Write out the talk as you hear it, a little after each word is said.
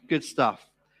Good stuff.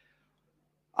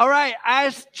 All right,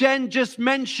 as Jen just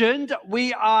mentioned,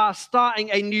 we are starting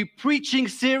a new preaching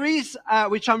series,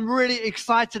 which I'm really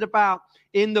excited about,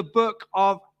 in the book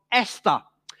of Esther.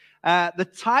 The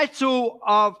title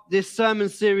of this sermon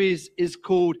series is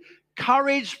called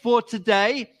Courage for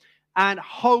Today and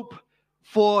Hope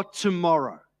for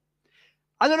Tomorrow.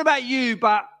 I don't know about you,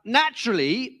 but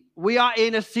naturally, we are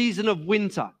in a season of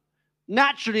winter.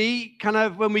 Naturally, kind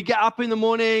of when we get up in the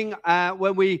morning,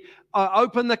 when we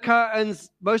open the curtains,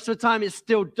 most of the time it's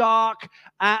still dark,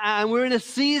 and we're in a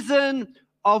season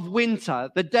of winter.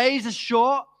 The days are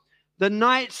short, the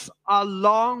nights are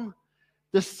long,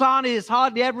 the sun is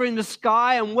hardly ever in the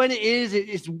sky, and when it is,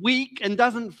 it's weak and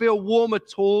doesn't feel warm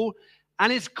at all,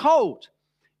 and it's cold.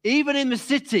 Even in the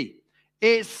city,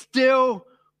 it's still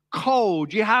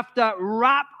cold. You have to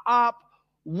wrap up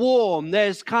warm.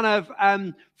 There's kind of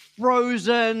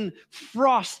frozen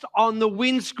frost on the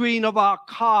windscreen of our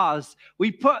cars.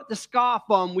 We put the scarf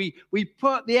on. We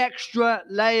put the extra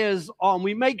layers on.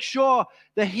 We make sure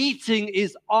the heating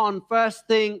is on first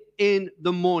thing in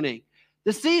the morning.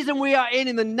 The season we are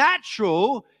in the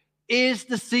natural is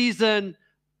the season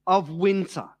of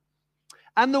winter.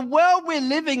 And the world we're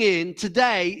living in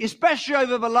today, especially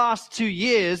over the last 2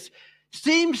 years,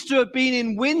 seems to have been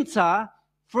in winter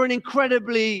for an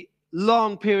incredibly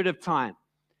long period of time.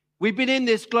 We've been in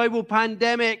this global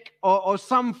pandemic or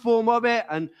some form of it,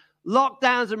 and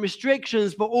lockdowns and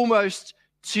restrictions for almost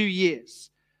 2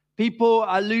 years. People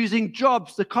are losing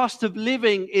jobs. The cost of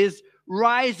living is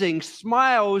rising.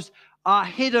 Smiles are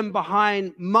hidden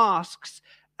behind masks.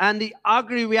 And the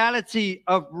ugly reality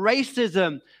of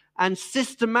racism and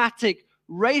systematic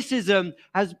racism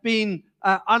has been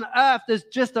unearthed as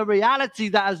just a reality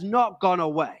that has not gone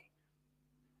away.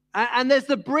 And there's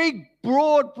the big,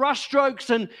 broad brushstrokes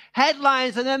and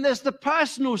headlines, and then there's the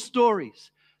personal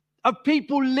stories of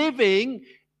people living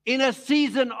in a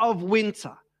season of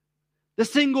winter. The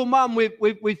single mum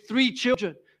with 3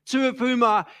 children, 2 of whom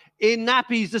are in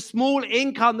nappies, the small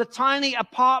income, the tiny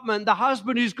apartment, the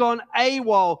husband who's gone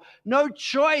AWOL, no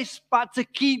choice but to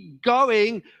keep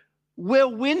going.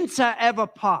 Will winter ever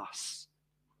pass?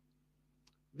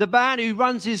 The man who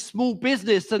runs his small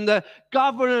business and the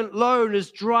government loan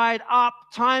has dried up.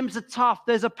 Times are tough.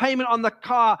 There's a payment on the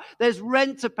car. There's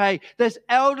rent to pay. There's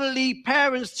elderly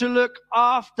parents to look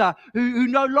after who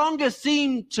no longer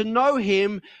seem to know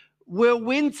him. Will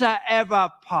winter ever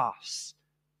pass?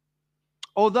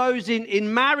 Or those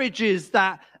in marriages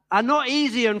that are not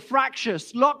easy and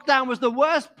fractious. Lockdown was the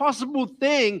worst possible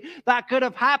thing that could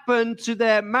have happened to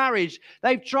their marriage.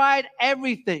 They've tried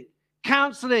everything.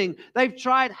 Counseling, they've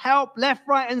tried help left,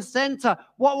 right, and center.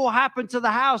 What will happen to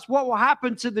the house? What will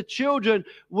happen to the children?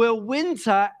 Will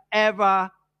winter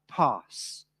ever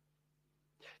pass?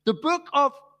 The book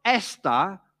of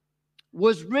Esther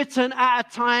was written at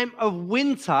a time of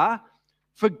winter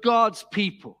for God's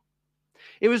people.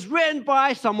 It was written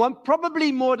by someone,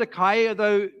 probably Mordecai,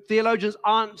 although theologians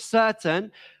aren't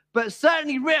certain, but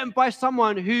certainly written by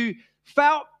someone who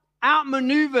felt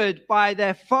outmaneuvered by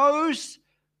their foes,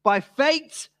 by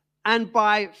fate, and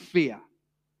by fear.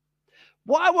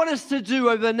 What I want us to do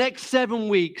over the next 7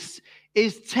 weeks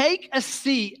is take a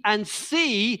seat and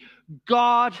see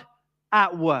God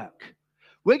at work.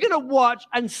 We're going to watch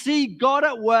and see God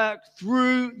at work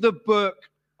through the book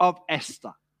of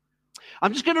Esther.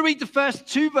 I'm just going to read the first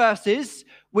 2 verses,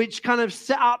 which kind of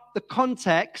set up the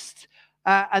context,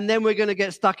 and then we're going to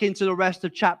get stuck into the rest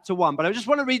of chapter 1. But I just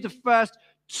want to read the first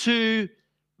 2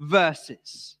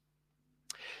 verses.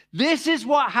 This is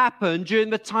what happened during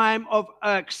the time of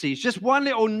Xerxes. Just one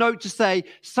little note to say,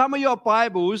 some of your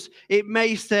Bibles, it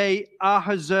may say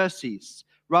Ahasuerus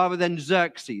rather than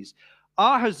Xerxes.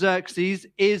 Ahasuerus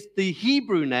is the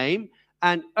Hebrew name,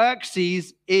 and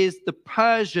Xerxes is the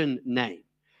Persian name.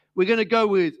 We're going to go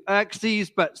with Xerxes,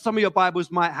 but some of your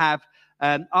Bibles might have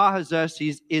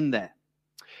Ahasuerus in there.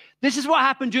 This is what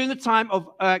happened during the time of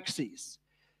Xerxes.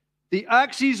 The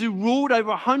Xerxes who ruled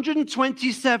over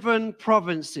 127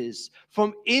 provinces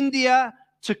from India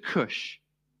to Kush.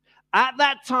 At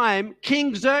that time,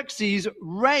 King Xerxes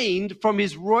reigned from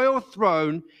his royal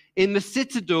throne in the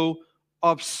citadel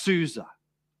of Susa.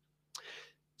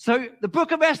 So the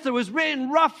book of Esther was written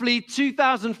roughly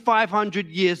 2,500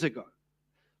 years ago.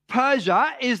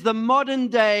 Persia is the modern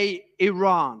day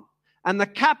Iran, and the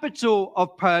capital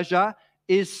of Persia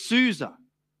is Susa.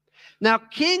 Now,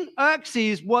 King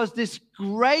Xerxes was this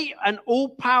great and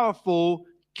all-powerful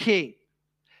king.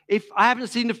 If I haven't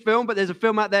seen the film, but there's a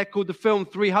film out there called the film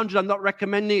 300. I'm not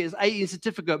recommending it. It's 18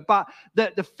 certificate. But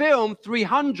the film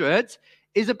 300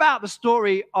 is about the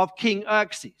story of King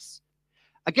Xerxes.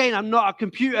 Again, I'm not a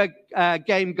computer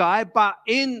game guy, but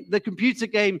in the computer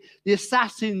game, the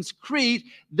Assassin's Creed,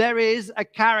 there is a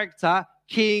character,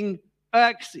 King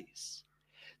Xerxes.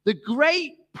 The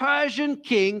great Persian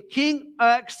king, King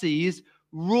Xerxes,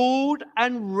 ruled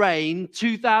and reigned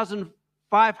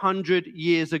 2,500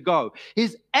 years ago.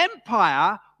 His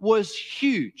empire was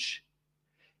huge.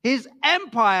 His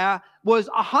empire was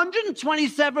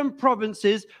 127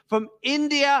 provinces from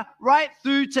India right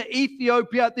through to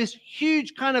Ethiopia, this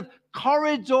huge kind of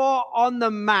corridor on the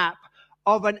map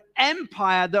of an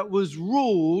empire that was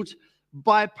ruled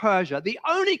by Persia. The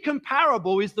only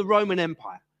comparable is the Roman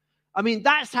Empire. I mean,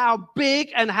 that's how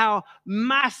big and how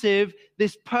massive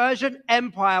this Persian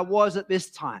Empire was at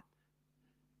this time.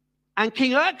 And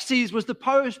King Xerxes was the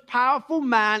most powerful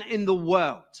man in the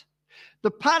world. The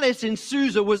palace in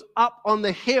Susa was up on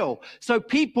the hill. So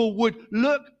people would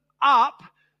look up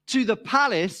to the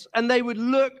palace and they would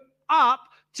look up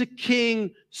to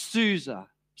King Susa.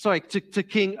 Sorry, to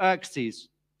King Xerxes.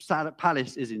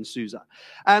 Palace is in Susa.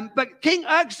 But King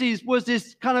Xerxes was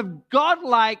this kind of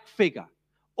godlike figure.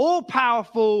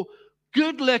 All-powerful,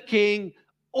 good-looking,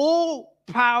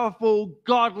 all-powerful,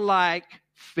 godlike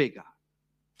figure.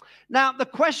 Now, the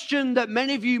question that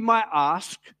many of you might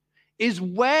ask is,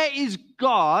 where is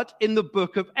God in the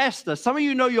book of Esther? Some of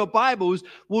you know your Bibles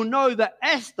will know that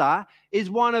Esther is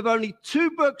one of only 2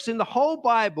 books in the whole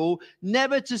Bible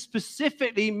never to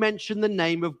specifically mention the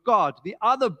name of God. The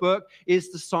other book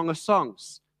is the Song of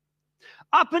Songs.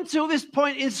 Up until this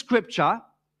point in Scripture,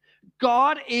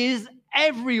 God is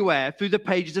everywhere through the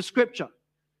pages of Scripture.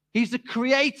 He's the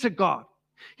creator God.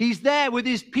 He's there with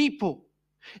his people.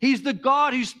 He's the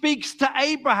God who speaks to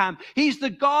Abraham. He's the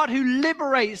God who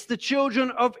liberates the children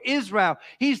of Israel.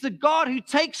 He's the God who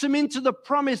takes them into the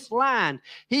promised land.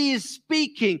 He is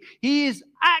speaking. He is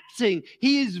acting.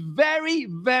 He is very,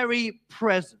 very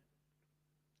present.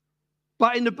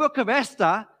 But in the book of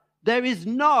Esther, there is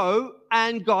no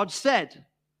 "and God said."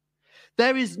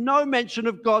 There is no mention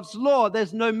of God's law.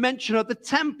 There's no mention of the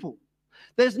temple.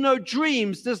 There's no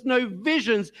dreams. There's no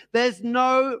visions. There's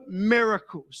no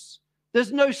miracles.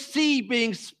 There's no sea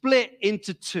being split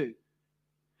into 2.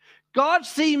 God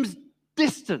seems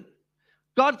distant.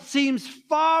 God seems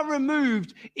far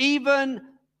removed, even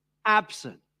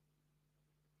absent.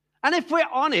 And if we're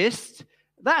honest,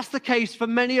 that's the case for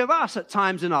many of us at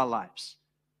times in our lives.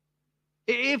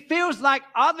 It feels like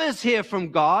others hear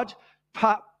from God,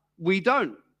 but we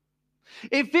don't.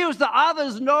 It feels that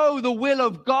others know the will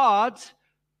of God,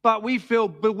 but we feel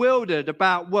bewildered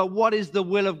about, well, what is the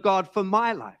will of God for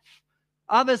my life?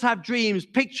 Others have dreams,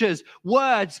 pictures,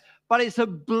 words, but it's a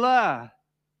blur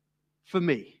for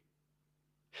me.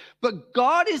 But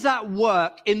God is at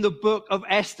work in the book of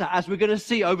Esther, as we're going to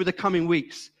see over the coming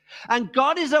weeks. And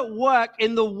God is at work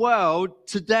in the world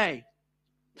today.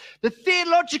 The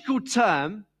theological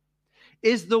term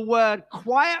is the word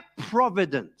quiet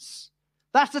providence.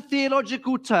 That's a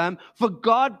theological term for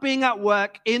God being at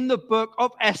work in the book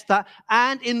of Esther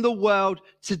and in the world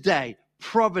today.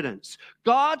 Providence.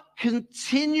 God,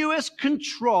 continuous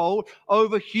control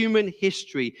over human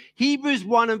history. Hebrews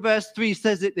 1 and verse 3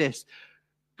 says it this: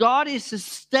 God is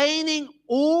sustaining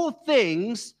all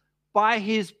things by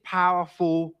his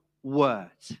powerful word.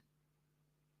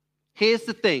 Here's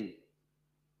the thing.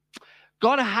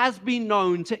 God has been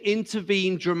known to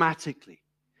intervene dramatically,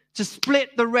 to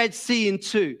split the Red Sea in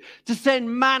 2, to send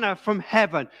manna from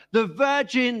heaven, the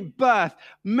virgin birth,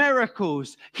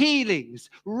 miracles,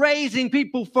 healings, raising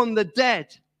people from the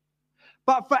dead.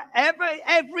 But for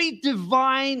every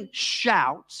divine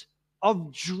shout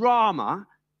of drama,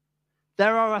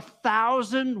 there are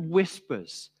 1,000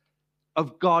 whispers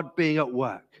of God being at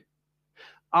work.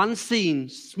 Unseen,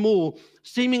 small,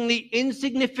 seemingly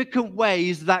insignificant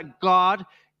ways that God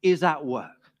is at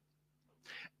work.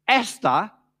 Esther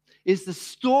is the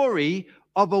story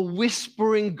of a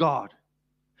whispering God,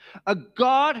 a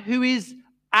God who is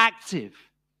active.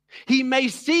 He may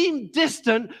seem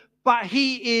distant, but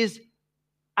he is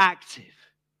active.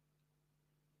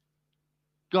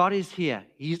 God is here.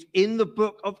 He's in the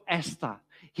book of Esther.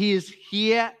 He is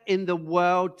here in the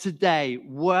world today,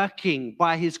 working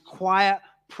by his quiet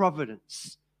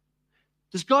providence.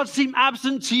 Does God seem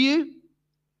absent to you?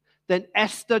 Then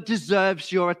Esther deserves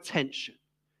your attention.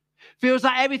 Feels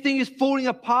like everything is falling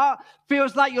apart.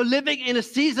 Feels like you're living in a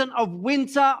season of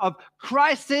winter, of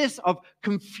crisis, of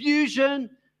confusion.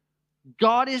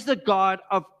 God is the God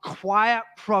of quiet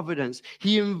providence.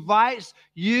 He invites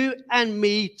you and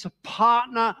me to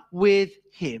partner with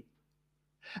him.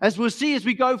 As we'll see as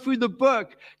we go through the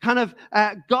book,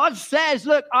 God says,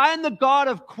 look, I am the God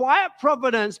of quiet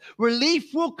providence.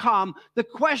 Relief will come. The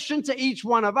question to each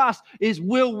one of us is,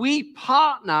 will we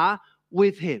partner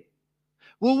with him?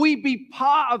 Will we be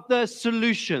part of the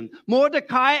solution?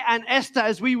 Mordecai and Esther,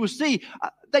 as we will see,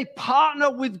 they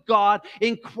partner with God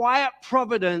in quiet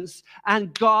providence,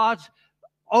 and God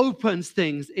opens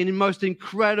things in the most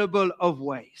incredible of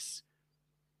ways.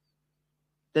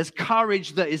 There's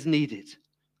courage that is needed.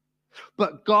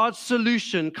 But God's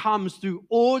solution comes through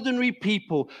ordinary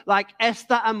people like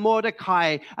Esther and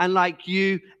Mordecai, and like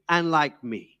you and like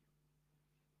me.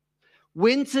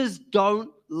 Winters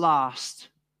don't last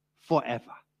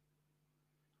forever.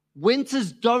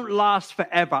 Winters don't last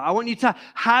forever. I want you to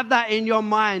have that in your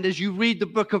mind as you read the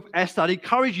book of Esther. I'd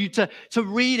encourage you to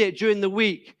read it during the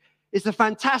week. It's a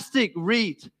fantastic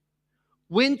read.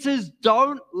 Winters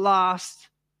don't last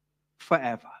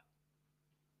forever.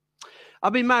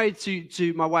 I've been married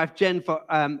to my wife, Jen, for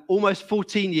almost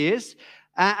 14 years.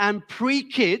 And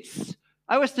pre-kids,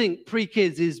 I always think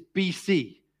pre-kids is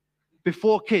BC,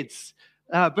 before kids,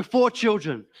 before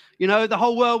children. You know, the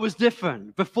whole world was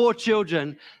different. Before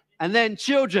children, and then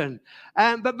children.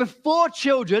 But before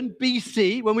children,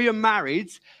 BC, when we were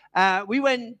married, we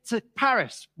went to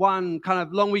Paris one kind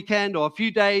of long weekend or a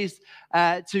few days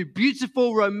to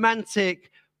beautiful,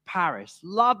 romantic Paris.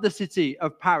 Love the city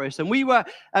of Paris. And we were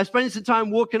spending some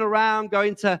time walking around,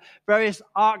 going to various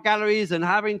art galleries and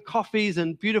having coffees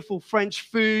and beautiful French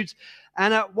food.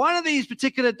 And one of these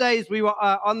particular days, we were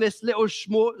on this little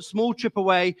small trip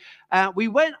away. We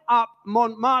went up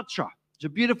Montmartre. It's a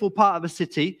beautiful part of the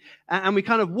city. And we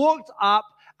kind of walked up,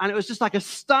 and it was just like a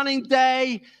stunning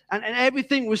day, and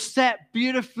everything was set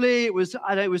beautifully. It was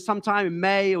sometime in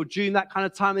May or June, that kind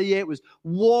of time of the year. It was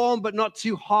warm, but not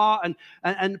too hot,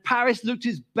 and Paris looked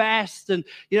its best. And,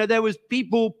 you know, there was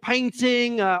people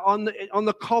painting on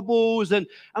the cobbles, and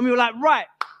we were like, right,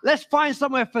 let's find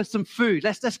somewhere for some food.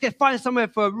 Let's find somewhere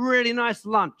for a really nice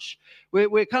lunch.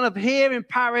 We're kind of here in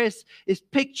Paris. It's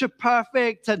picture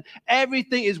perfect and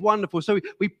everything is wonderful. So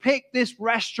we picked this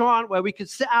restaurant where we could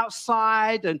sit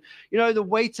outside, and, you know, the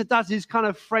waiter does his kind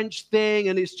of French thing,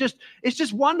 and it's just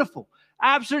wonderful.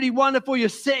 Absolutely wonderful. You're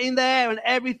sitting there and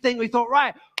everything. We thought,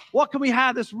 right, what can we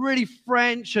have that's really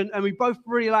French? And we both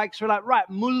really like, so we're like, right,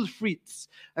 moules frites,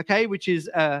 okay, which is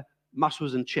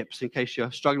mussels and chips, in case you're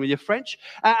struggling with your French.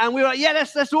 And we were like, yeah,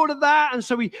 let's order that. And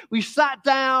so we sat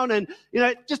down, and, you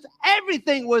know, just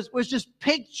everything was just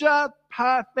picture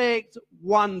perfect,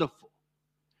 wonderful.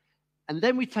 And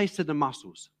then we tasted the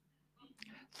mussels.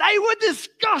 They were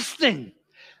disgusting.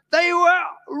 They were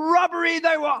rubbery.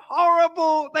 They were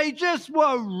horrible. They just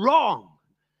were wrong.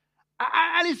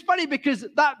 And it's funny because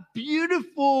that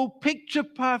beautiful picture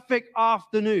perfect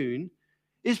afternoon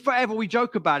is forever, we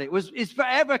joke about it, is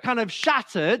forever kind of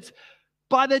shattered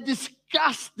by the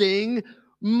disgusting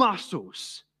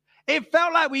mussels. It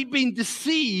felt like we'd been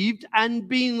deceived and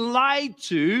been lied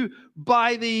to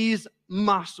by these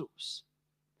mussels.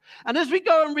 And as we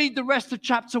go and read the rest of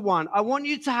chapter 1, I want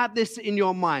you to have this in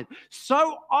your mind.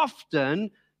 So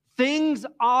often, things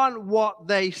aren't what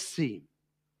they seem.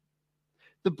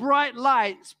 The bright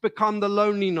lights become the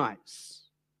lonely nights.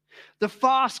 The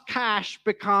fast cash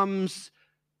becomes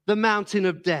the mountain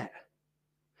of debt.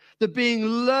 The being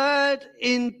lured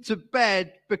into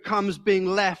bed becomes being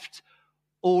left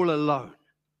all alone.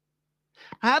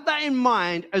 Have that in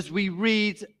mind as we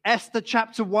read Esther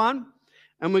chapter 1,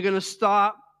 and we're going to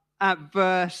start at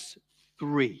verse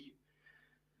 3.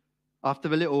 After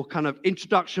the little kind of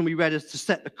introduction we read as to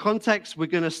set the context, we're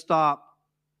going to start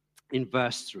in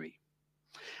verse 3.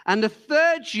 And the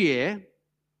third year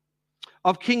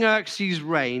of King Xerxes'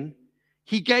 reign,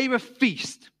 he gave a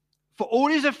feast for all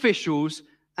his officials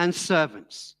and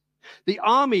servants. The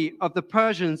army of the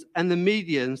Persians and the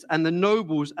Medians and the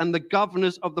nobles and the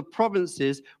governors of the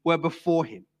provinces were before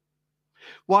him,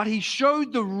 while he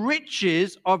showed the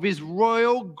riches of his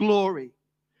royal glory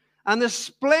and the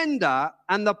splendor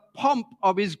and the pomp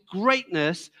of his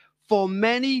greatness for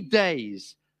many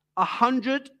days,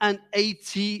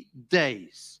 180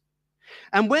 days.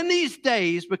 And when these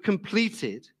days were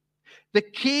completed, the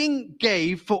king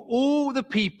gave for all the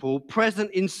people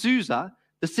present in Susa,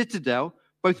 the citadel,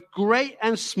 both great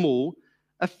and small,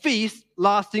 a feast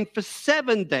lasting for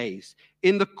 7 days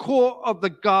in the court of the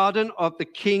garden of the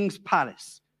king's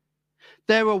palace.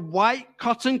 There were white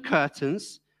cotton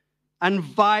curtains and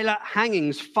violet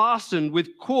hangings fastened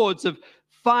with cords of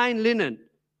fine linen,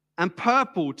 and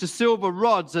purple to silver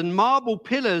rods, and marble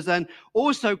pillars, and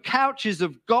also couches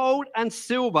of gold and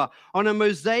silver on a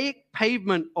mosaic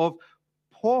pavement of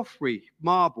porphyry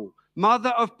marble, mother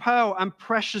of pearl and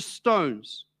precious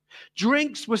stones.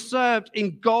 Drinks were served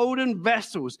in golden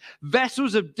vessels,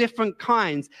 vessels of different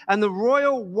kinds, and the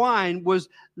royal wine was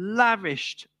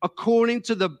lavished according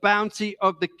to the bounty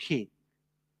of the king.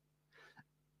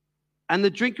 And the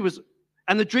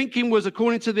drinking was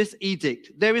according to this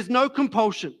edict. There is no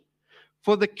compulsion,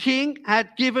 for the king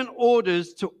had given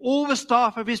orders to all the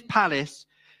staff of his palace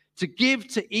to give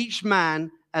to each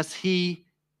man as he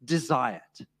desired.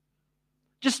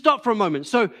 Just stop for a moment.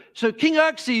 So King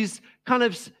Xerxes kind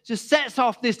of just sets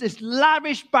off this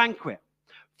lavish banquet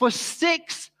for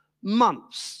 6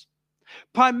 months,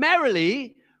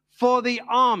 primarily for the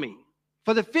army,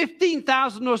 for the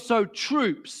 15,000 or so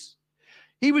troops.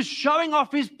 He was showing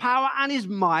off his power and his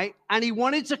might, and he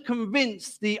wanted to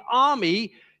convince the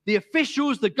army, the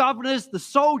officials, the governors, the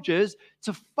soldiers,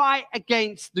 to fight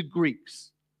against the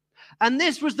Greeks. And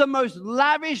this was the most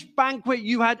lavish banquet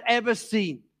you had ever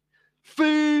seen.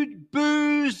 Food,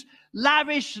 booze,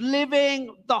 lavish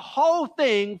living, the whole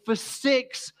thing for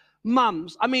 6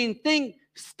 months. I mean, think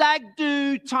stag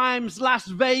do times Las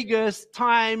Vegas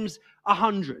times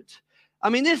 100. I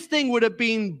mean, this thing would have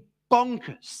been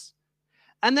bonkers.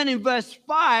 And then in verse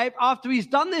 5, after he's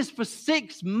done this for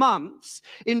 6 months,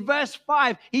 in verse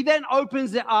 5, he then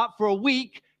opens it up for a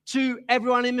week to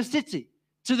everyone in the city,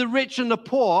 to the rich and the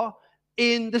poor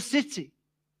in the city.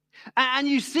 And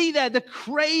you see there the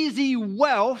crazy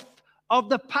wealth of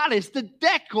the palace. The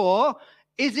decor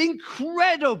is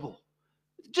incredible.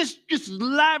 Just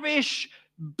lavish,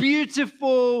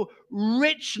 beautiful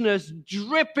richness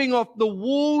dripping off the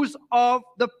walls of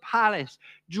the palace.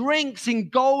 Drinks in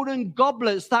golden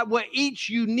goblets that were each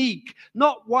unique.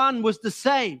 Not one was the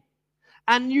same.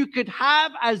 And you could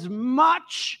have as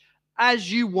much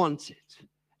as you wanted.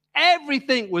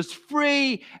 Everything was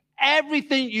free.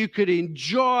 Everything you could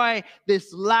enjoy.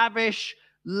 This lavish,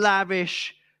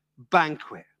 lavish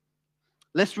banquet.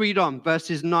 Let's read on,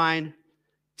 verses 9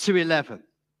 to 11.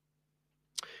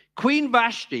 Queen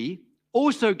Vashti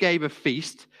also gave a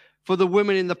feast for the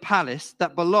women in the palace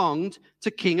that belonged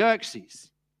to King Xerxes.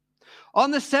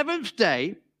 On the 7th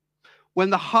day, when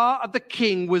the heart of the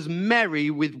king was merry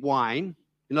with wine,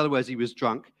 in other words, he was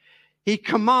drunk, he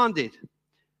commanded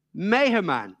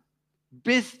Mehuman,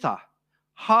 Biztha,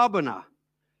 Harbona,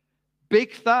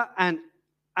 Bigtha, and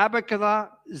Abagtha,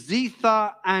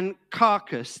 Zethar, and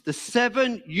Carcass, the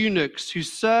 7 eunuchs who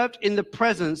served in the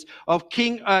presence of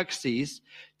King Xerxes,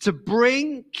 to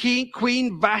bring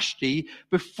Queen Vashti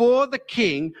before the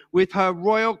king with her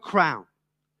royal crown,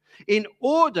 in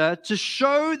order to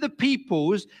show the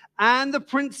peoples and the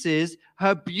princes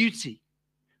her beauty,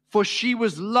 for she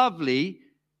was lovely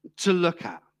to look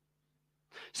at.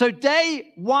 So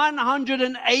day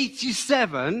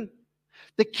 187,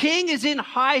 the king is in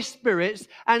high spirits,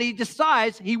 and he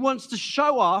decides he wants to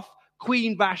show off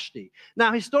Queen Vashti.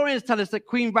 Now, historians tell us that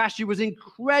Queen Vashti was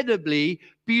incredibly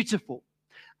beautiful,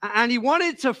 and he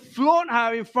wanted to flaunt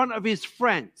her in front of his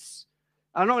friends.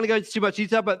 I'm not going to go into too much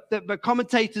detail, but the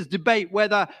commentators debate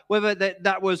whether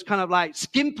that was kind of like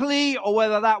skimpily or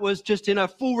whether that was just in a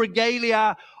full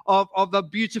regalia of a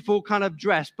beautiful kind of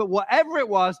dress. But whatever it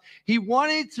was, he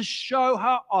wanted to show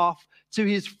her off to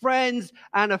his friends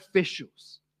and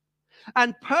officials.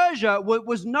 And Persia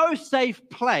was no safe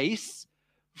place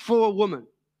for a woman.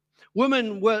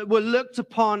 Women were looked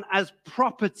upon as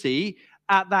property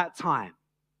at that time.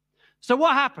 So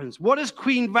what happens? What does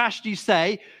Queen Vashti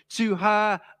say to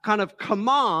her kind of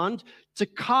command to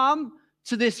come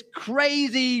to this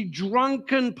crazy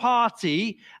drunken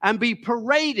party and be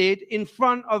paraded in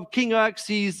front of King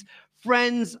Xerxes'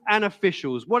 friends and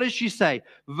officials? What does she say?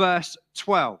 Verse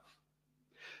 12.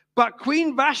 But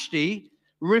Queen Vashti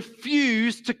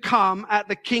refused to come at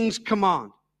the king's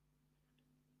command.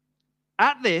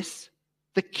 At this,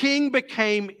 the king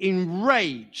became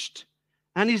enraged,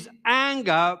 and his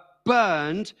anger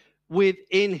burned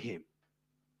within him.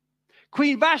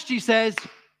 Queen Vashti says,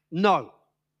 no,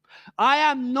 I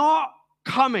am not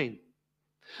coming.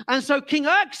 And so King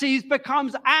Xerxes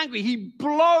becomes angry. He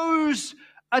blows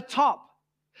atop.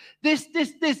 This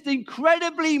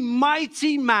incredibly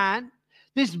mighty man,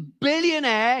 this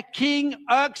billionaire King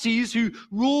Xerxes, who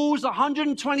rules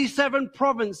 127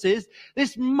 provinces,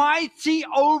 this mighty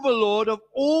overlord of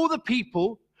all the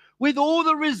people, with all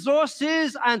the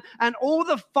resources and all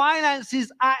the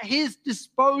finances at his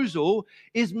disposal,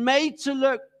 is made to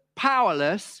look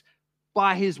powerless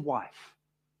by his wife.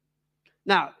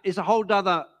 Now, it's a whole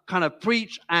other kind of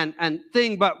preach and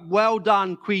thing, but well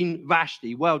done, Queen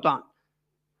Vashti, well done.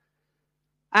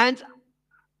 And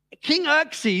King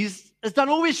Xerxes has done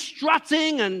all his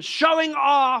strutting and showing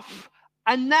off,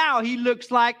 and now he looks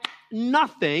like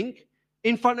nothing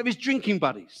in front of his drinking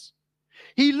buddies.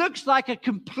 He looks like a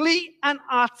complete and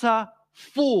utter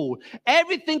fool.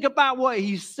 Everything about what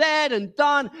he said and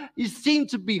done, he seemed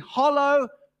to be hollow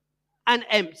and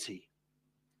empty.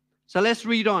 So let's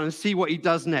read on and see what he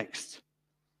does next.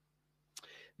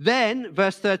 Then,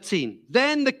 verse 13,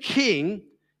 then the king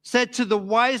said to the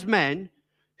wise men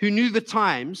who knew the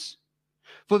times,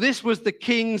 for this was the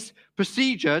king's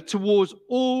procedure towards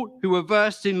all who were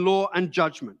versed in law and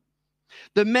judgment,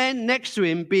 the men next to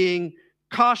him being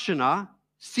Karshena,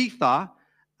 Sethar,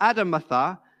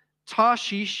 Adamatha,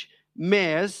 Tarshish,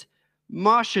 Meres,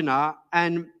 Marshana,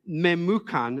 and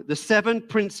Memucan, the 7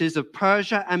 princes of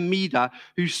Persia and Media,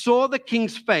 who saw the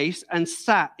king's face and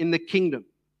sat in the kingdom.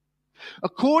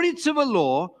 According to the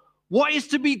law, what is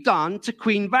to be done to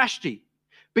Queen Vashti?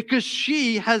 Because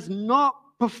she has not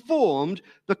performed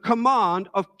the command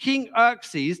of King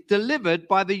Xerxes delivered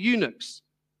by the eunuchs.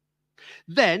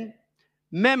 Then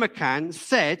Memucan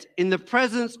said in the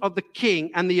presence of the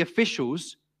king and the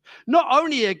officials, not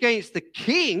only against the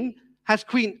king has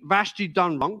Queen Vashti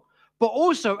done wrong, but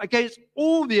also against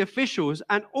all the officials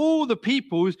and all the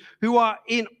peoples who are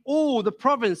in all the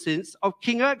provinces of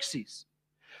King Xerxes.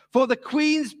 For the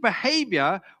queen's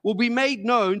behavior will be made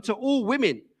known to all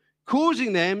women,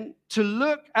 causing them to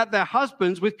look at their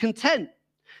husbands with contempt,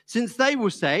 since they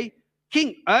will say,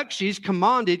 King Xerxes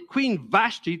commanded Queen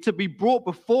Vashti to be brought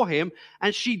before him,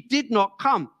 and she did not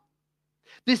come.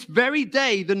 This very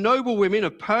day, the noble women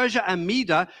of Persia and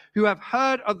Media who have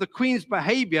heard of the queen's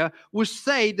behavior will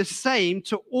say the same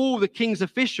to all the king's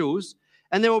officials,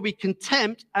 and there will be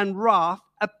contempt and wrath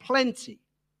aplenty.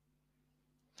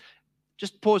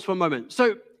 Just pause for a moment.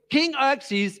 So King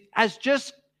Xerxes has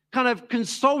just kind of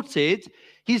consulted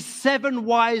his 7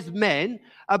 wise men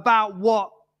about what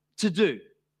to do.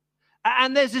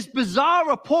 And there's this bizarre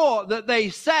report that they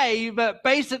say that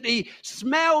basically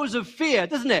smells of fear,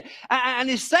 doesn't it? And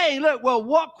it's saying, look, well,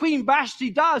 what Queen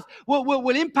Vashti does will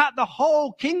impact the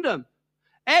whole kingdom.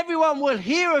 Everyone will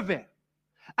hear of it.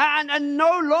 And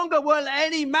no longer will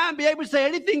any man be able to say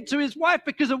anything to his wife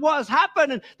because of what has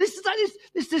happened. And this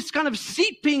is this kind of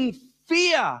seeping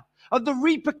fear of the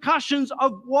repercussions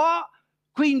of what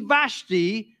Queen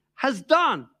Vashti has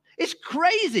done. It's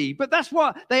crazy, but that's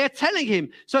what they are telling him.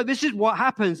 So this is what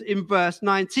happens in verse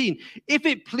 19. If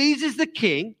it pleases the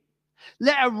king,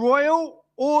 let a royal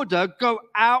order go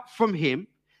out from him,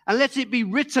 and let it be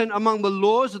written among the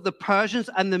laws of the Persians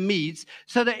and the Medes,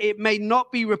 so that it may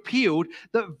not be repealed,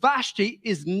 that Vashti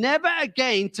is never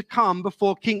again to come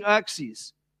before King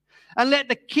Xerxes. And let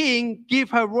the king give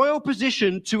her royal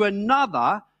position to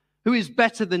another who is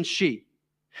better than she.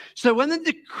 So when the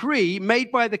decree made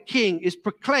by the king is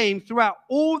proclaimed throughout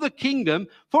all the kingdom,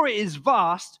 for it is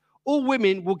vast, all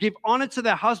women will give honor to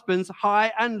their husbands,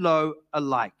 high and low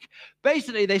alike.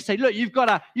 Basically, they say, look, you've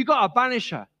got to banish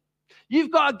her. You've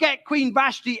got to get Queen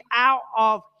Vashti out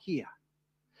of here.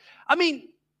 I mean,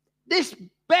 this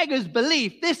beggars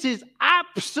belief. This is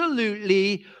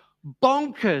absolutely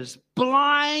bonkers,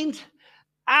 blind,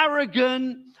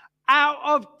 arrogant, out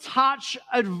of touch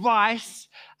advice,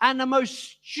 and the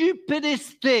most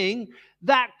stupidest thing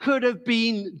that could have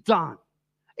been done.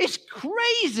 It's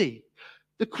crazy.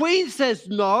 The queen says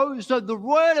no, so the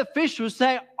royal officials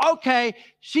say, okay,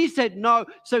 she said no.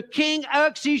 So King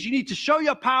Xerxes, you need to show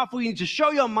you're powerful, you need to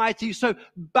show you're mighty, so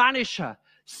banish her.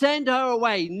 Send her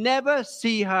away. Never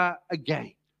see her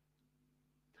again.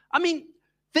 I mean,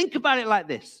 think about it like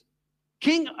this.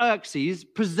 King Xerxes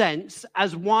presents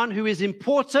as one who is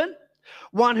important,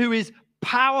 one who is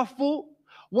powerful,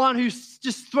 one who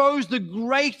just throws the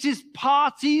greatest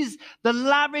parties, the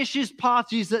lavishest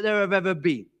parties that there have ever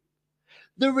been.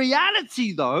 The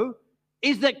reality, though,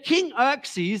 is that King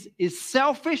Xerxes is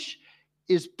selfish,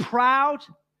 is proud,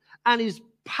 and is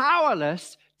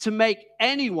powerless to make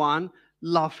anyone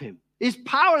love him. Is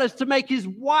powerless to make his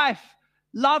wife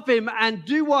love him and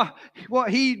do what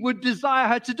he would desire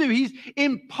her to do. He's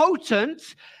impotent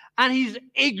and he's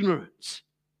ignorant.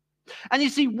 And you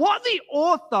see, what the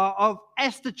author of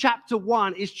Esther chapter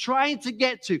 1 is trying to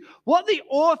get to, what the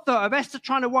author of Esther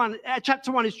chapter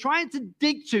 1 is trying to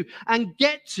dig to and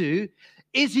get to,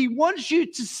 is he wants you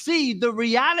to see the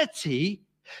reality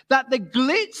that the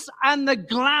glitz and the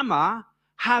glamour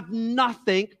have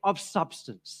nothing of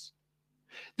substance.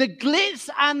 The glitz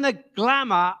and the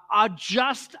glamour are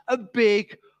just a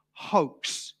big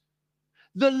hoax.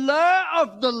 The lure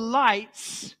of the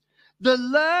lights, the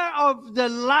lure of the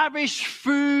lavish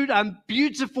food and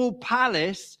beautiful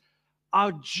palace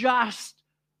are just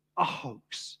a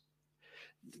hoax.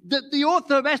 The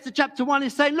author of Esther chapter 1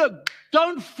 is saying, look,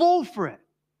 don't fall for it.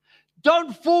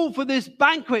 Don't fall for this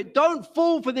banquet. Don't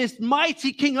fall for this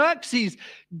mighty King Xerxes.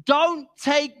 Don't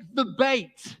take the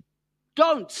bait.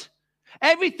 Don't.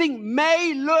 Everything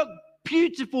may look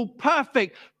beautiful,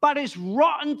 perfect, but it's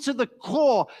rotten to the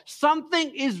core.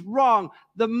 Something is wrong.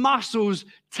 The mussels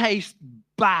taste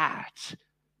bad.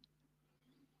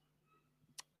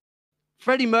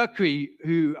 Freddie Mercury,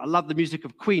 who I love the music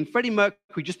of Queen, Freddie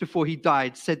Mercury, just before he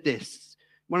died, said this.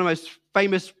 One of the most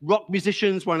famous rock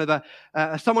musicians, one of the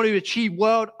someone who achieved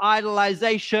world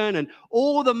idolization and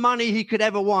all the money he could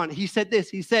ever want. He said this.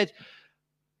 He said,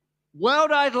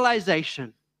 world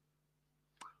idolization,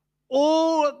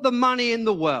 all the money in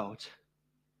the world,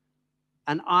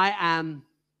 and I am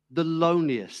the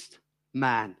loneliest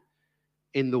man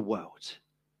in the world.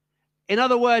 In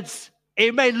other words,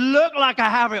 it may look like I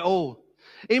have it all.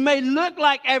 It may look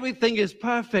like everything is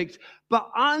perfect, but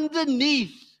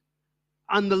underneath,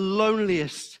 I'm the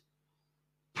loneliest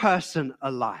person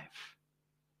alive.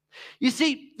 You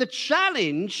see, the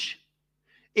challenge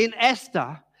in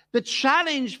Esther, the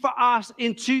challenge for us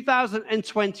in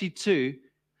 2022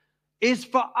 is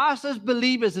for us as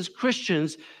believers, as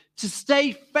Christians, to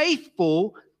stay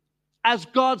faithful as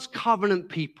God's covenant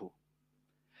people.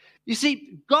 You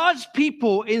see, God's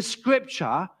people in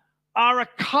Scripture are a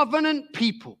covenant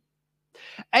people.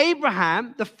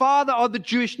 Abraham, the father of the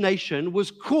Jewish nation,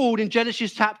 was called in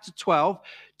Genesis chapter 12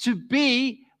 to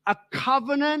be a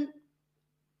covenant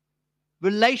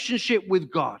relationship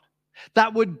with God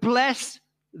that would bless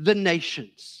the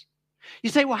nations. You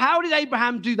say, well, how did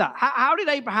Abraham do that? How did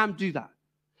Abraham do that?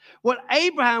 Well,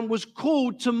 Abraham was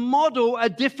called to model a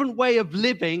different way of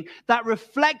living that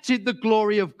reflected the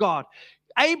glory of God.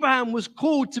 Abraham was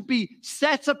called to be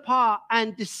set apart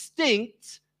and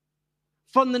distinct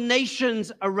from the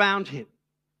nations around him.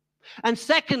 And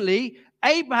secondly,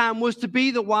 Abraham was to be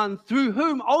the one through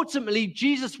whom ultimately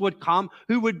Jesus would come,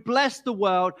 who would bless the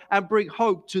world and bring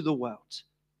hope to the world.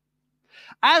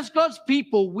 As God's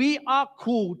people, we are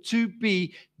called to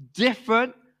be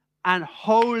different and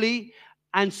holy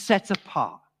and set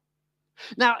apart.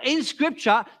 Now, in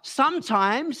Scripture,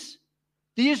 sometimes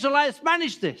the Israelites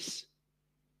managed this.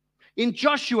 In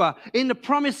Joshua, in the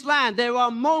promised land, there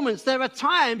are moments, there are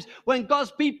times when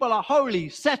God's people are holy,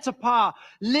 set apart,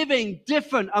 living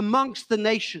different amongst the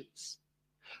nations.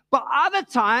 But other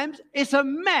times, it's a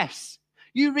mess.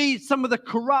 You read some of the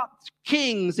corrupt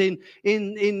kings in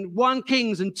 1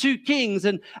 Kings and 2 Kings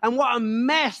and what a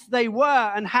mess they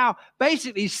were and how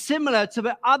basically similar to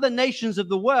the other nations of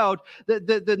the world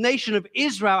the nation of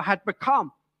Israel had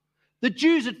become. The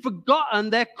Jews had forgotten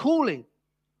their calling.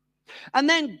 And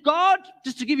then God,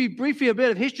 just to give you briefly a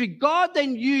bit of history, God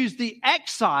then used the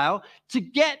exile to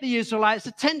get the Israelites'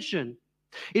 attention.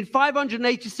 In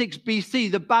 586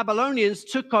 BC, the Babylonians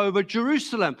took over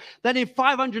Jerusalem. Then in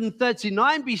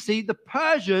 539 BC, the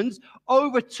Persians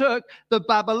overtook the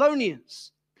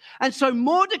Babylonians. And so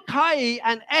Mordecai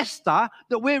and Esther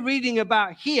that we're reading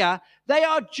about here, they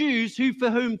are Jews for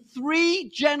whom 3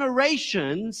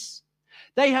 generations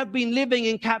they have been living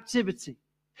in captivity.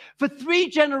 For 3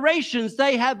 generations,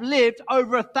 they have lived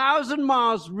over 1,000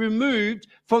 miles removed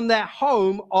from their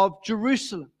home of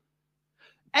Jerusalem.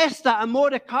 Esther and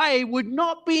Mordecai would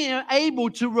not be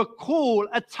able to recall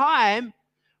a time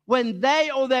when they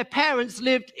or their parents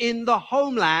lived in the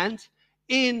homeland,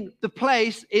 in the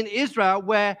place in Israel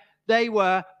where they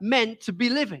were meant to be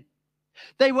living.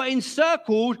 They were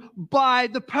encircled by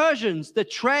the Persians. Their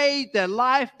trade, their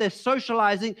life, their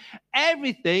socializing,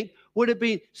 everything would have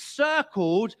been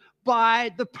circled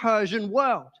by the Persian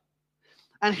world.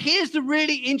 And here's the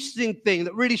really interesting thing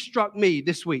that really struck me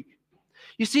this week.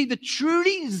 You see, the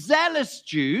truly zealous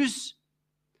Jews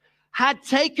had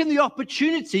taken the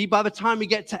opportunity, by the time we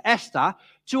get to Esther,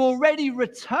 to already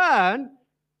return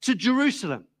to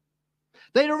Jerusalem.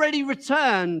 They'd already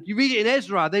returned, you read it in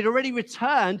Ezra, they'd already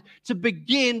returned to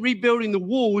begin rebuilding the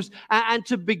walls and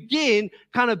to begin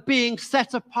kind of being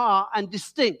set apart and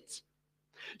distinct.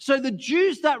 So the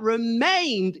Jews that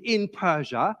remained in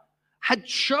Persia had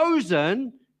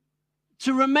chosen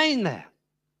to remain there.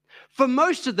 For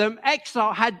most of them,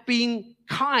 exile had been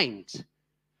kind.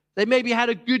 They maybe had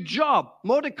a good job.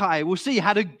 Mordecai, we'll see,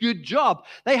 had a good job.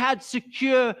 They had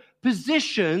secure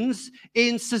positions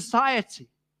in society.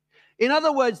 In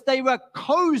other words, they were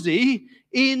cozy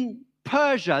in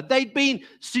Persia. They'd been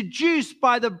seduced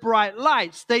by the bright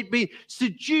lights. They'd been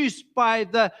seduced by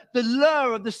the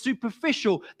lure of the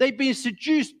superficial. They'd been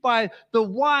seduced by the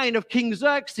wine of King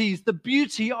Xerxes, the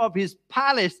beauty of his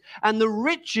palace, and the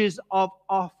riches of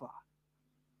Ophir.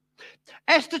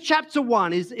 Esther chapter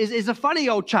 1 is a funny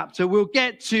old chapter. We'll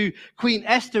get to Queen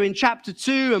Esther in chapter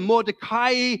 2 and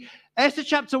Mordecai Esther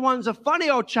chapter 1 is a funny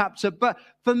old chapter, but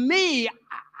for me,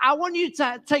 I want you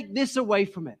to take this away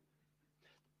from it.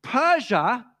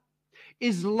 Persia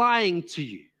is lying to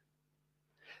you.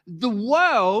 The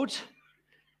world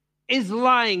is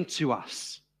lying to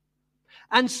us.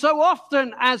 And so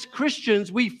often as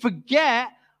Christians, we forget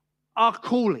our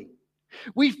calling.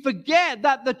 We forget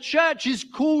that the church is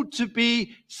called to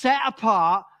be set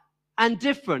apart and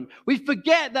different. We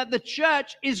forget that the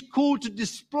church is called to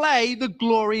display the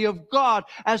glory of God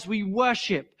as we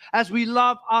worship, as we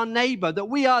love our neighbor, that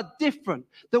we are different,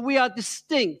 that we are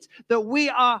distinct, that we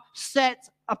are set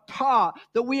apart,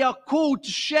 that we are called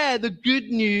to share the good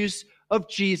news of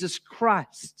Jesus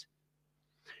Christ.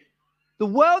 The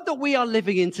world that we are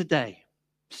living in today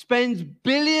spends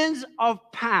billions of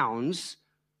pounds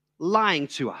lying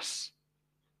to us,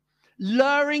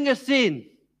 luring us in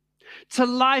to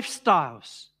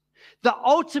lifestyles that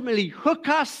ultimately hook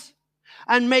us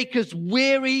and make us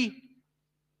weary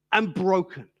and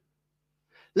broken.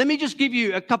 Let me just give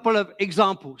you a couple of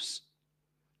examples.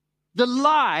 The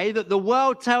lie that the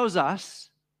world tells us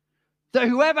that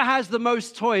whoever has the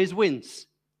most toys wins.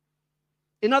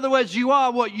 In other words, you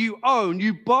are what you own.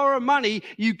 You borrow money,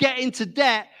 you get into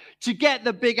debt to get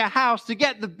the bigger house, to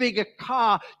get the bigger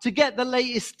car, to get the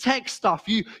latest tech stuff.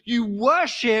 You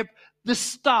worship the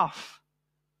stuff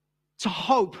to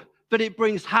hope that it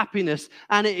brings happiness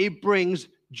and it brings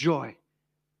joy.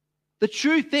 The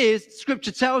truth is,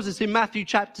 Scripture tells us in Matthew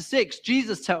chapter 6,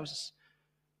 Jesus tells us,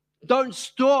 don't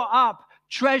store up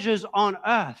treasures on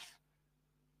earth.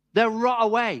 They'll rot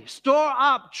away. Store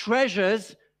up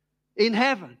treasures in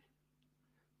heaven.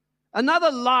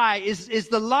 Another lie is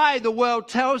the lie the world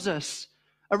tells us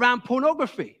around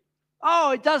pornography.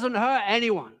 Oh, it doesn't hurt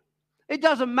anyone. It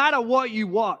doesn't matter what you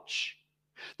watch.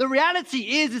 The reality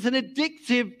is it's an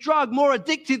addictive drug, more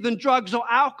addictive than drugs or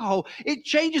alcohol. It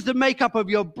changes the makeup of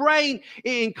your brain.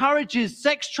 It encourages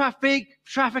sex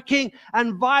trafficking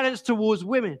and violence towards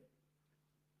women.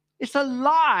 It's a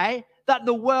lie that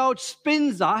the world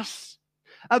spins us,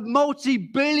 a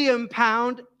multi-billion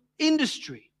pound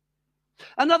industry.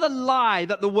 Another lie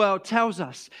that the world tells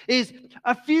us is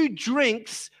a few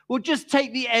drinks will just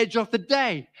take the edge off the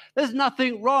day. There's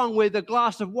nothing wrong with a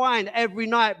glass of wine every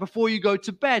night before you go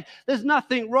to bed. There's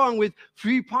nothing wrong with a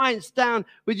few pints down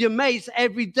with your mates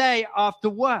every day after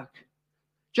work.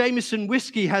 Jameson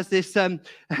Whiskey has this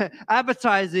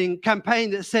advertising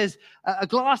campaign that says a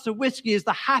glass of whiskey is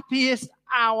the happiest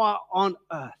hour on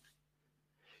earth.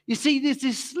 You see, this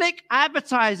is slick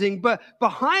advertising, but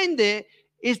behind it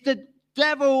is the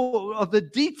devil of the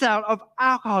detail of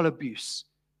alcohol abuse,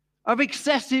 of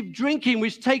excessive drinking,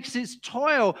 which takes its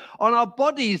toll on our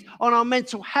bodies, on our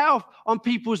mental health, on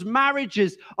people's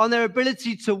marriages, on their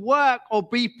ability to work or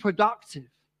be productive.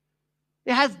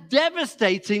 It has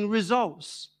devastating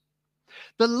results.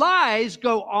 The lies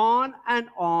go on and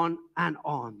on and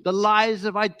on. The lies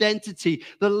of identity,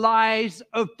 the lies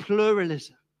of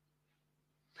pluralism.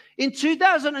 In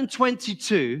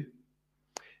 2022,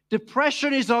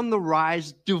 depression is on the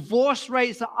rise, divorce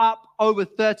rates are up over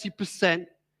 30%,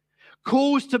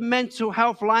 calls to mental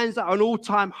health lines are an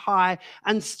all-time high,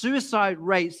 and suicide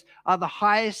rates are the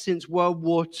highest since World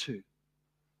War II.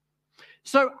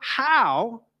 So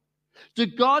how do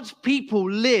God's people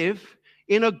live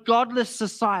in a godless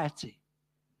society?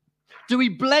 Do we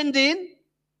blend in?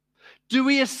 Do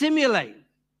we assimilate?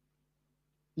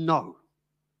 No.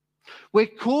 We're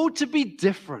called to be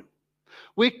different.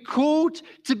 We're called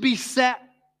to be set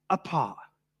apart.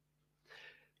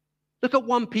 Look at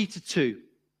 1 Peter 2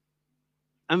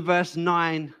 and verse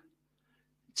 9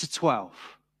 to 12.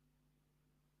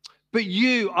 But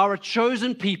you are a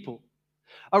chosen people,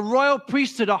 a royal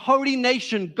priesthood, a holy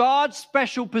nation, God's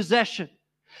special possession,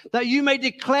 that you may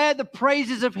declare the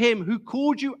praises of him who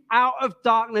called you out of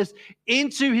darkness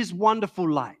into his wonderful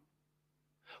light.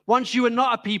 Once you were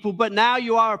not a people, but now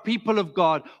you are a people of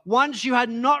God. Once you had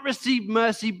not received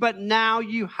mercy, but now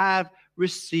you have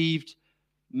received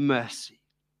mercy.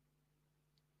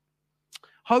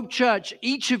 Hope Church,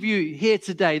 each of you here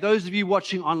today, those of you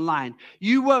watching online,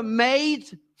 you were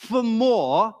made for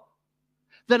more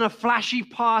than a flashy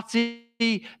party,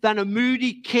 than a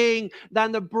moody king,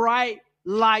 than the bright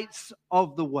lights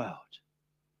of the world.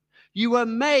 You were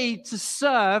made to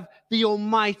serve the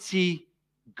Almighty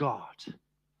God.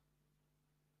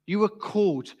 You were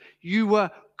called, you were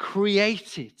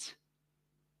created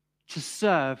to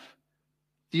serve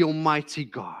the Almighty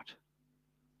God.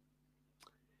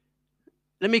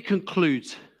 Let me conclude.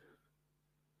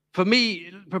 For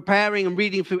me, preparing and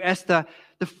reading through Esther,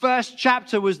 the first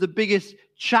chapter was the biggest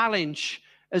challenge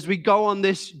as we go on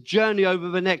this journey over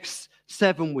the next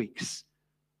 7 weeks.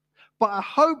 But I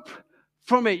hope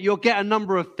from it you'll get a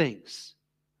number of things.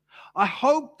 I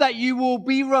hope that you will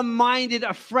be reminded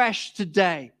afresh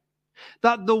today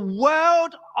that the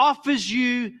world offers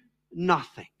you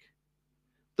nothing.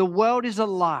 The world is a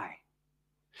lie.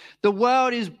 The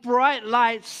world is bright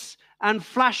lights and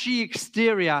flashy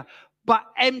exterior, but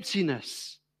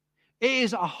emptiness. It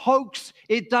is a hoax.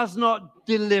 It does not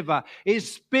deliver. It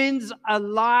spins a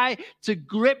lie to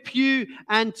grip you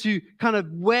and to kind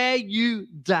of wear you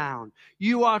down.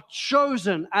 You are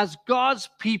chosen as God's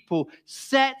people,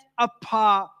 set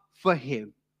apart for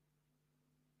Him.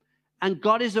 And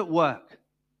God is at work.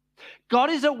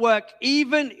 God is at work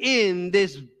even in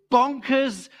this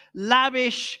bonkers,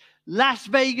 lavish, Las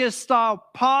Vegas style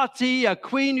party, a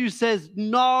queen who says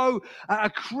no, a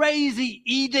crazy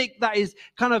edict that is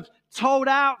kind of told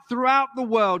out throughout the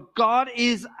world. God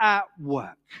is at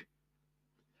work.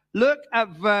 Look at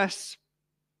verse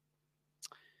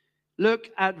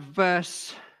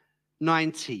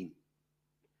 19.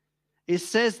 It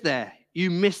says there, you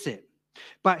miss it.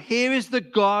 But here is the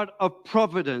God of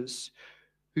providence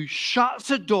who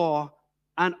shuts a door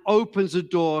and opens a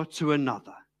door to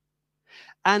another.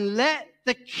 And let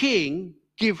the king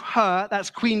give her, that's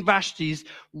Queen Vashti's,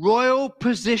 royal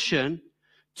position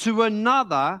to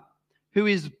another who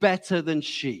is better than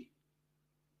she.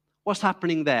 What's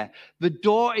happening there? The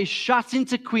door is shutting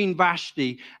to Queen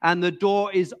Vashti, and the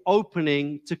door is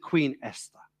opening to Queen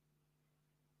Esther.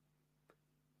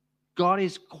 God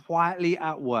is quietly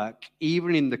at work,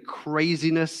 even in the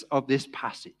craziness of this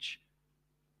passage.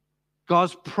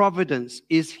 God's providence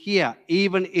is here,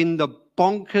 even in the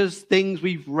bonkers things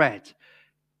we've read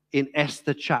in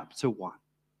Esther chapter 1.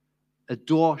 A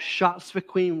door shuts for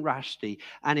Queen Vashti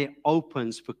and it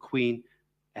opens for Queen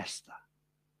Esther.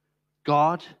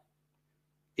 God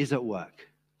is at work.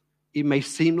 It may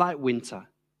seem like winter.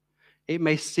 It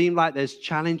may seem like there's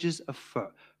challenges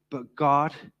afoot, but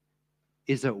God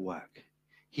is at work.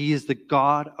 He is the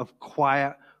God of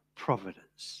quiet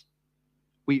providence.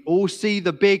 We all see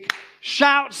the big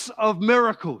shouts of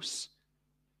miracles.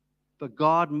 But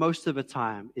God, most of the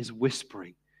time, is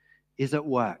whispering, is at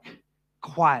work,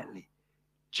 quietly,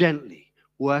 gently,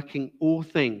 working all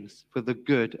things for the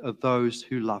good of those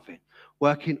who love Him.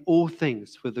 Working all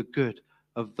things for the good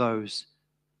of those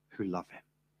who love Him.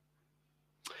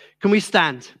 Can we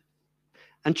stand?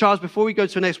 And Charles, before we go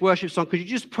to the next worship song, could you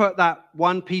just put that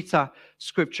 1 Peter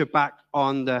scripture back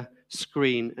on the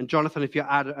screen? And Jonathan, if you're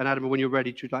Adam, when you're ready,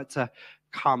 would you like to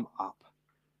come up?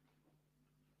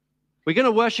 We're going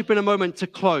to worship in a moment to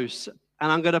close,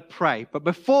 and I'm going to pray. But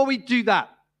before we do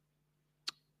that,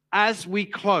 as we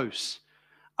close,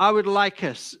 I would like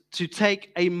us to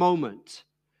take a moment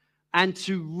and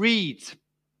to read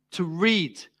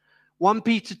 1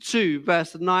 Peter 2,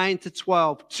 verse 9 to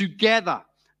 12, together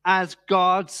as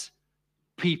God's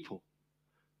people.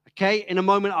 Okay? In a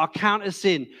moment, I'll count us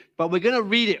in, but we're going to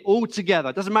read it all together.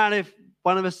 It doesn't matter if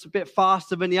one of us is a bit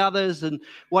faster than the others and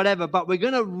whatever, but we're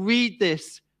going to read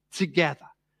this together,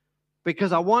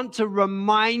 because I want to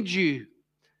remind you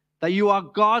that you are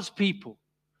God's people,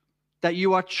 that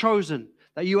you are chosen,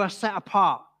 that you are set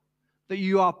apart, that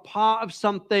you are part of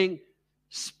something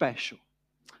special.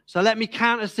 So let me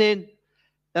count us in,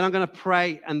 then I'm going to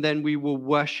pray, and then we will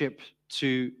worship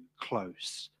to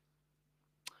close.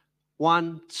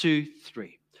 1, 2,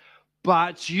 3.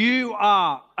 But you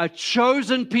are a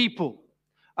chosen people,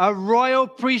 a royal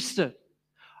priesthood,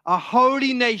 a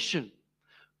holy nation,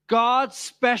 God's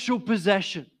special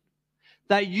possession,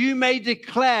 that you may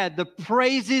declare the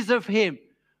praises of Him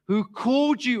who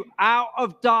called you out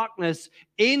of darkness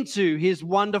into His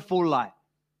wonderful light.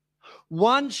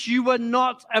 Once you were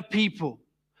not a people,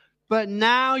 but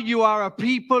now you are a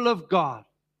people of God.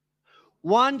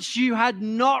 Once you had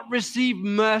not received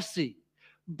mercy,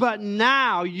 but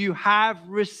now you have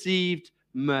received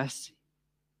mercy.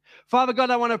 Father God,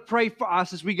 I want to pray for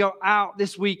us as we go out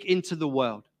this week into the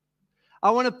world. I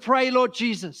want to pray, Lord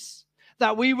Jesus,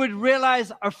 that we would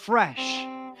realize afresh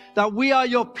that we are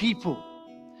your people,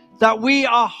 that we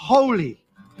are holy,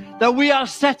 that we are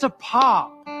set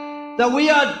apart, that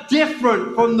we are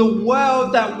different from the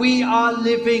world that we are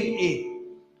living in.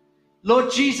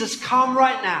 Lord Jesus, come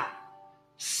right now.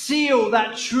 Seal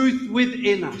that truth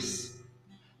within us.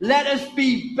 Let us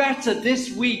be better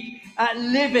this week at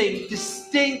living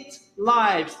distinct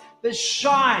lives that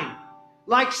shine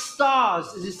like stars,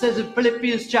 as it says in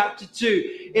Philippians chapter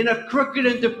 2, in a crooked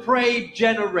and depraved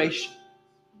generation.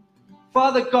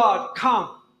 Father God,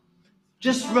 come.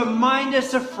 Just remind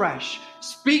us afresh.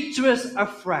 Speak to us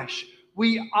afresh.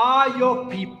 We are your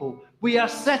people. We are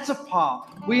set apart.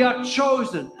 We are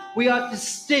chosen. We are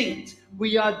distinct.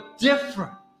 We are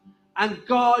different. And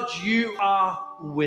God, you are with